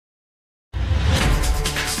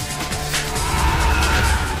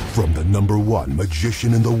From the #1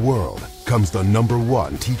 magician in the world comes the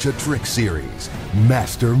 #1 Teach a Trick series,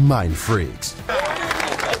 Master Mind Freaks.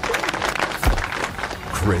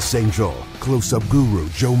 Criss Angel, close-up guru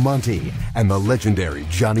Joe Monti, and the legendary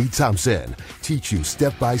Johnny Thompson teach you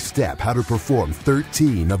step-by-step how to perform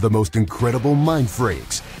 13 of the most incredible mind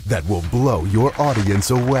freaks that will blow your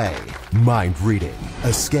audience away. Mind reading,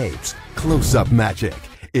 escapes, close-up magic.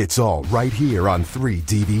 It's all right here on 3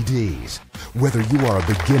 DVDs. Whether you are a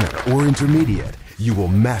beginner or intermediate, you will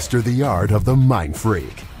master the art of the mind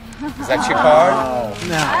freak. Is that your card?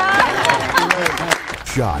 No.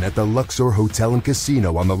 John at the Luxor Hotel and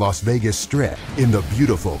Casino on the Las Vegas Strip in the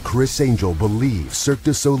beautiful Criss Angel Believe Cirque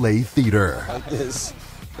du Soleil Theater. Like this.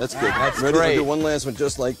 That's good. That's Ready great. to do one last one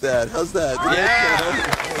just like that. How's that?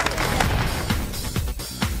 Yeah.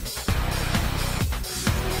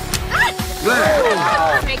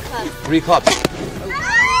 Three clubs.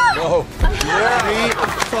 Whoa. 3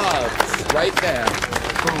 clubs. Right there.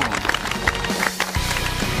 Boom.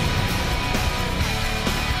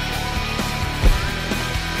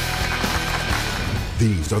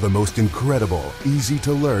 These are the most incredible,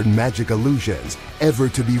 easy-to-learn magic illusions ever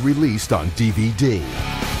to be released on DVD.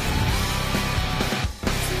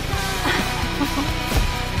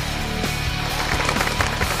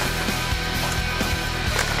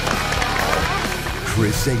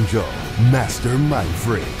 Criss Angel, Master Mind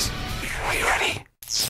Freaks.